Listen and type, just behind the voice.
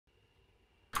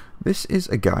This is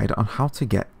a guide on how to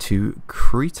get to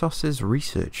Krytos'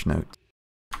 research notes.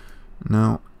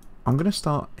 Now, I'm going to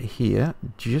start here,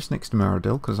 just next to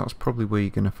Merodil, because that's probably where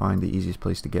you're going to find the easiest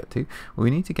place to get to. What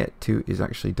we need to get to is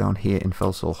actually down here in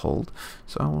Felsol Hold,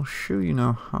 so I will show you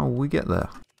now how we get there.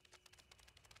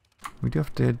 We do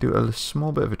have to do a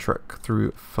small bit of a trek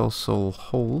through Felsol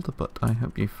Hold, but I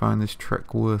hope you find this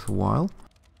trek worthwhile.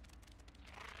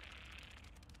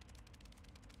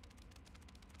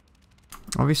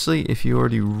 Obviously, if you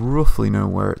already roughly know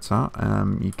where it's at,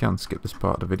 you can skip this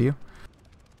part of the video.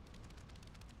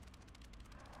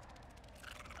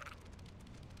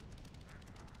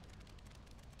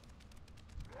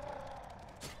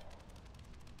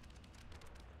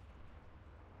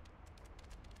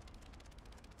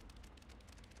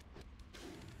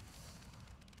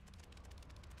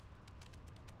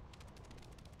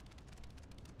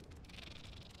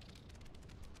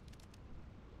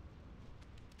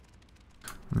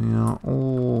 We are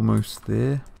almost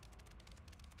there.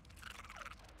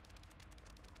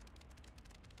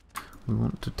 We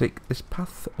want to take this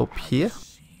path up here.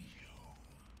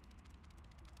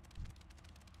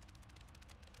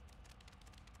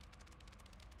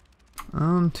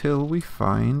 Until we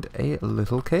find a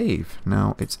little cave.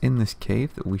 Now, it's in this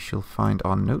cave that we shall find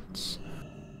our notes.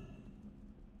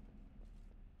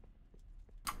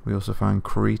 We also find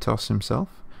Krytos himself.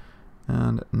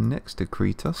 And next to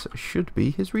Krytos should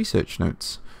be his research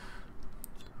notes.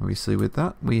 Obviously with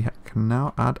that we can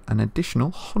now add an additional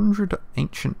 100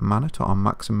 ancient mana to our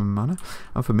maximum mana,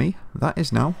 and for me that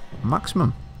is now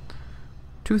maximum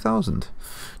 2000.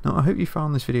 Now I hope you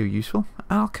found this video useful,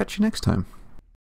 and I'll catch you next time.